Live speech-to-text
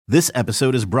This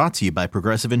episode is brought to you by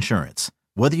Progressive Insurance.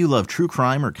 Whether you love true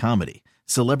crime or comedy,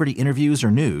 celebrity interviews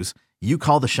or news, you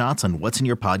call the shots on what's in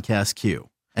your podcast queue.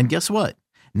 And guess what?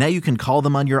 Now you can call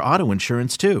them on your auto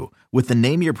insurance too with the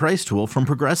Name Your Price tool from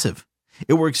Progressive.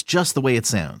 It works just the way it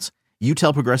sounds. You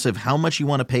tell Progressive how much you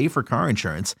want to pay for car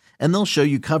insurance, and they'll show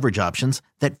you coverage options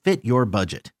that fit your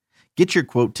budget. Get your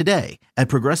quote today at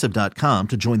Progressive.com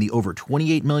to join the over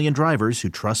 28 million drivers who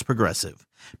trust Progressive.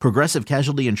 Progressive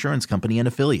Casualty Insurance Company and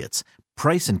Affiliates.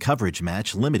 Price and coverage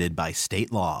match limited by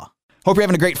state law. Hope you're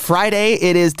having a great Friday.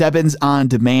 It is Debbins on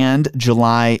Demand,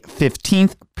 July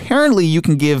 15th. Apparently, you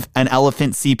can give an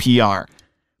elephant CPR.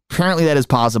 Apparently, that is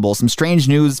possible. Some strange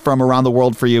news from around the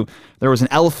world for you. There was an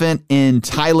elephant in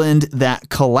Thailand that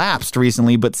collapsed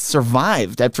recently, but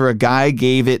survived after a guy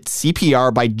gave it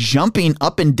CPR by jumping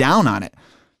up and down on it.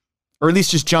 Or at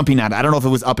least just jumping on it. I don't know if it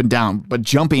was up and down, but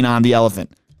jumping on the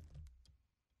elephant.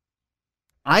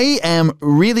 I am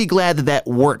really glad that that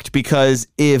worked, because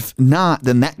if not,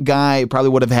 then that guy probably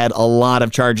would have had a lot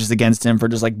of charges against him for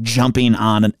just like jumping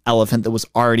on an elephant that was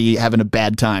already having a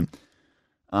bad time.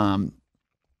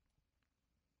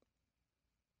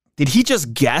 Did he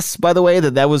just guess, by the way,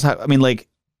 that was how, I mean, like,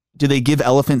 do they give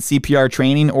elephant CPR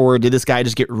training, or did this guy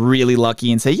just get really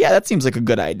lucky and say, yeah, that seems like a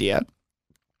good idea?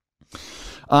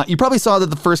 You probably saw that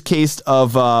the first case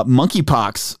of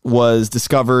monkeypox was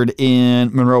discovered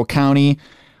in Monroe County.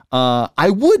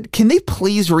 Can they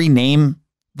please rename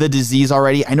the disease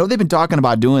already? I know they've been talking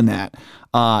about doing that.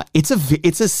 It's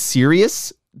a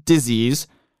serious disease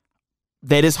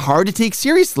that is hard to take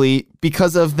seriously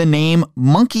because of the name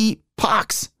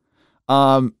monkeypox.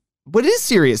 But it is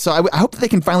serious. So I hope that they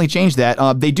can finally change that.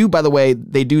 They do, by the way,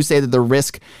 they do say that the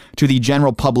risk to the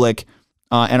general public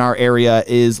in our area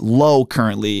is low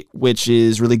currently, which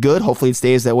is really good. Hopefully it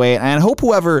stays that way. And I hope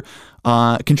whoever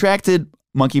contracted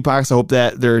monkeypox, I hope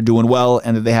that they're doing well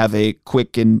and that they have a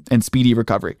quick and speedy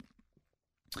recovery.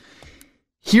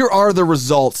 Here are the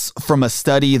results from a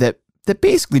study that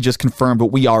basically just confirmed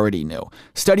what we already knew.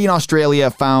 Study in Australia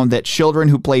found that children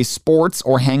who play sports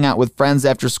or hang out with friends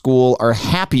after school are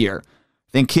happier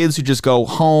than kids who just go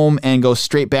home and go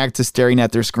straight back to staring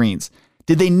at their screens.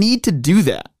 Did they need to do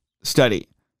that study?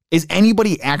 Is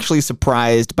anybody actually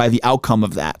surprised by the outcome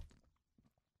of that?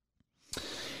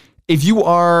 If you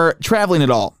are traveling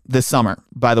at all this summer,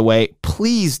 by the way,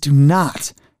 please do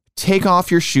not take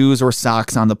off your shoes or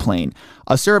socks on the plane.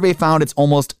 A survey found it's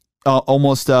almost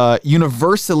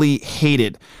universally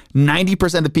hated.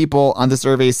 90% of the people on the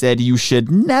survey said you should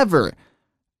never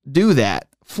do that.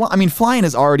 Flying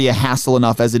is already a hassle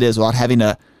enough as it is without having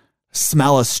to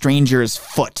smell a stranger's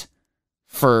foot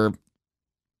for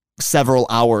several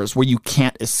hours where you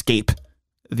can't escape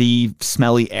the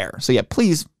smelly air. So yeah,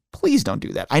 please don't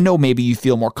do that. I know maybe you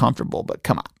feel more comfortable, but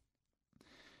come on.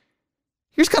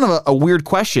 Here's kind of a weird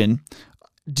question.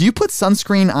 Do you put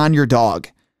sunscreen on your dog?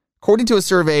 According to a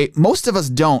survey, most of us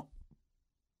don't,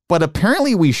 but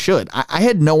apparently we should. I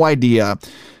had no idea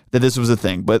that this was a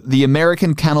thing, but the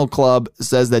American Kennel Club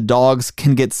says that dogs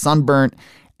can get sunburnt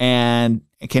and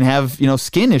can have,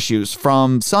 skin issues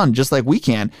from sun, just like we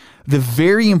can. The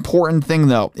very important thing,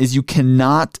 though, is you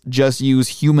cannot just use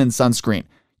human sunscreen.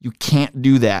 You can't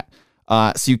do that.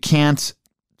 So you can't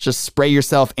just spray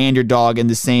yourself and your dog in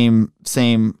the same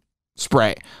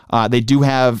spray. They do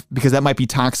have, because that might be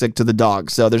toxic to the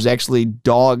dog. So there's actually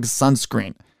dog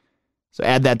sunscreen. So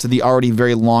add that to the already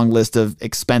very long list of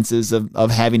expenses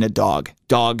of having a dog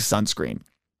sunscreen.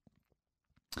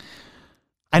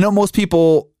 I know most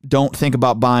people don't think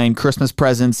about buying Christmas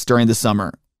presents during the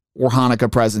summer, or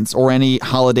Hanukkah presents, or any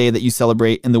holiday that you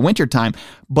celebrate in the wintertime.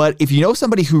 But if you know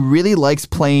somebody who really likes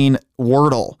playing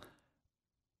Wordle,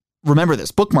 remember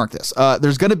this, bookmark this.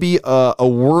 There's going to be a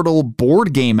Wordle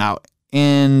board game out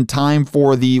in time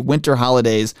for the winter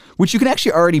holidays, which you can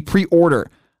actually already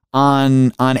pre-order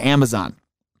on Amazon.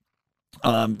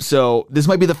 So this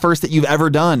might be the first that you've ever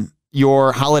done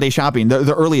your holiday shopping,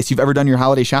 the earliest you've ever done your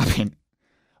holiday shopping.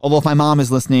 Although if my mom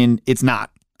is listening, it's not.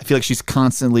 I feel like she's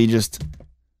constantly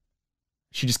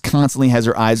she just constantly has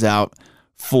her eyes out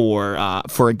for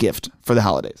a gift for the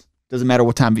holidays. Doesn't matter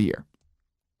what time of year.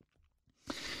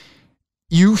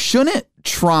 You shouldn't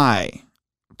try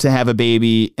to have a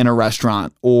baby in a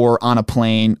restaurant or on a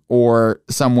plane or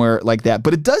somewhere like that.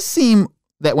 But it does seem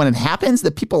that when it happens,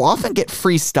 that people often get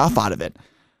free stuff out of it.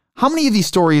 How many of these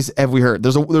stories have we heard?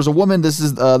 There's a woman, this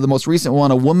is the most recent one.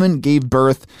 A woman gave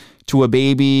birth to a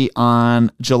baby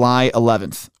on July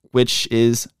 11th, which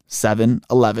is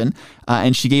 7-Eleven,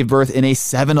 and she gave birth in a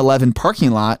 7-Eleven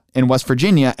parking lot in West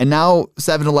Virginia. And now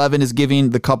 7-Eleven is giving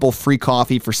the couple free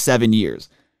coffee for 7 years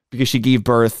because she gave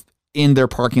birth in their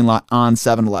parking lot on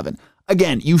 7-Eleven.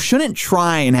 again, you shouldn't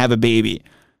try and have a baby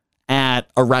at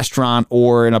a restaurant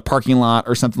or in a parking lot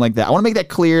or something like that. I want to make that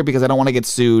clear because I don't want to get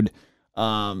sued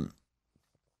for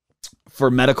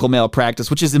medical malpractice,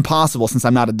 which is impossible since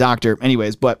I'm not a doctor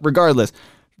anyways. But regardless,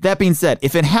 that being said,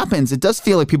 if it happens, it does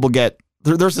feel like people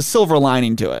there's a silver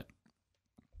lining to it.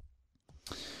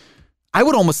 I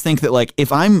would almost think that like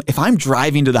if I'm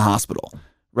driving to the hospital,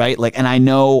 right? Like, and I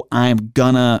know I'm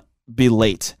gonna be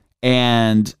late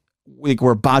and like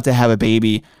we're about to have a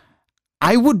baby,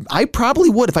 I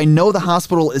probably would, if I know the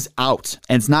hospital is out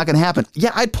and it's not going to happen.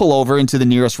 Yeah, I'd pull over into the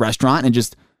nearest restaurant and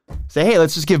just say, hey,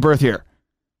 let's just give birth here.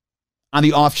 On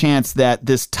the off chance that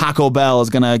this Taco Bell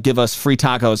is going to give us free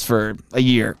tacos for a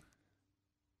year.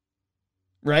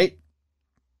 Right?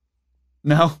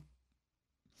 No?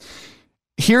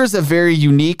 Here's a very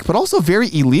unique, but also very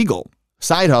illegal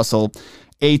side hustle.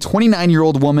 A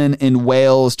 29-year-old woman in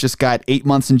Wales just got 8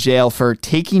 months in jail for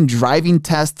taking driving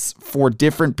tests for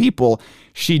different people.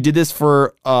 She did this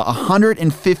for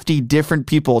 150 different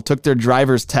people, took their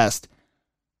driver's test.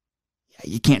 Yeah,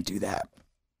 you can't do that.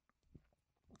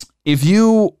 If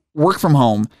you work from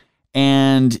home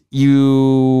and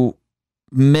you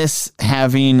miss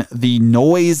having the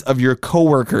noise of your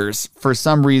coworkers for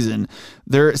some reason,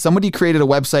 somebody created a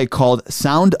website called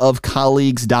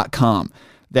soundofcolleagues.com.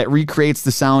 that recreates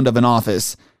the sound of an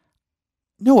office.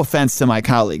 No offense to my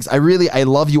colleagues. I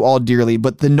love you all dearly,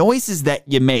 but the noises that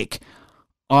you make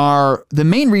are the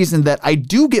main reason that I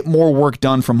do get more work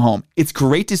done from home. It's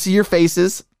great to see your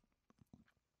faces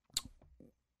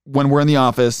when we're in the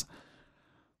office,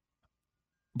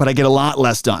 but I get a lot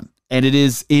less done. And it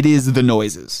is the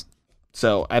noises.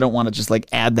 So I don't want to just like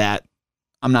add that.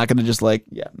 I'm not going to just not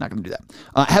going to do that.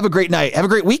 Have a great night. Have a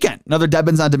great weekend. Another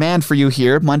Deadman's on Demand for you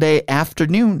here Monday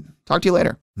afternoon. Talk to you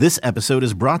later. This episode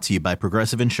is brought to you by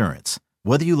Progressive Insurance.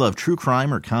 Whether you love true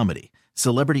crime or comedy,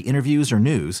 celebrity interviews or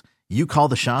news, you call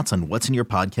the shots on what's in your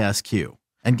podcast queue.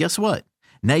 And guess what?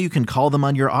 Now you can call them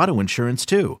on your auto insurance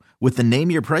too with the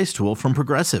Name Your Price tool from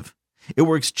Progressive. It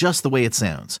works just the way it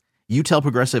sounds. You tell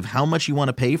Progressive how much you want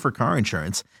to pay for car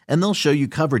insurance, and they'll show you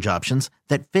coverage options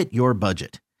that fit your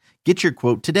budget. Get your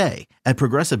quote today at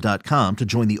Progressive.com to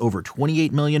join the over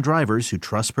 28 million drivers who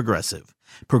trust Progressive.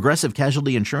 Progressive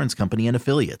Casualty Insurance Company and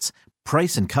Affiliates.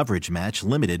 Price and coverage match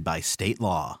limited by state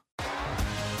law.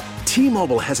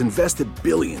 T-Mobile has invested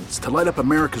billions to light up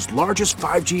America's largest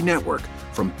 5G network,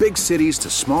 from big cities to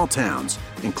small towns,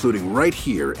 including right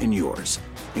here in yours.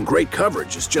 And great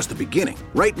coverage is just the beginning.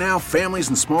 Right now, families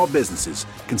and small businesses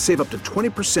can save up to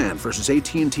 20% versus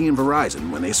AT&T and Verizon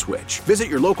when they switch. Visit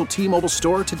your local T-Mobile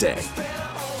store today.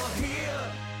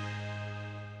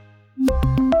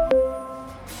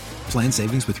 Plan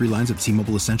savings with 3 lines of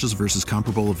T-Mobile Essentials versus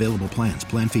comparable available plans.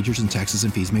 Plan features and taxes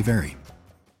and fees may vary.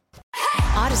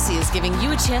 Odyssey is giving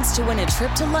you a chance to win a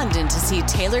trip to London to see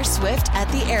Taylor Swift at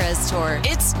the Eras Tour.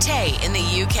 It's Tay in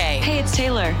the UK. Hey, it's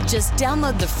Taylor. Just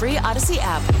download the free Odyssey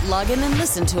app, log in and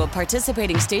listen to a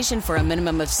participating station for a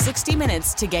minimum of 60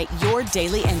 minutes to get your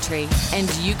daily entry.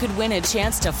 And you could win a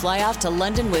chance to fly off to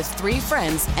London with 3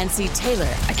 friends and see Taylor.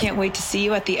 I can't wait to see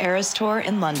you at the Eras Tour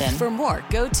in London. For more,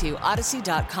 go to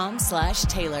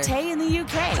odyssey.com/Taylor. Tay in the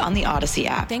UK. It's on the Odyssey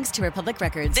app. Thanks to Republic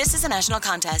Records. This is a national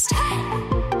contest.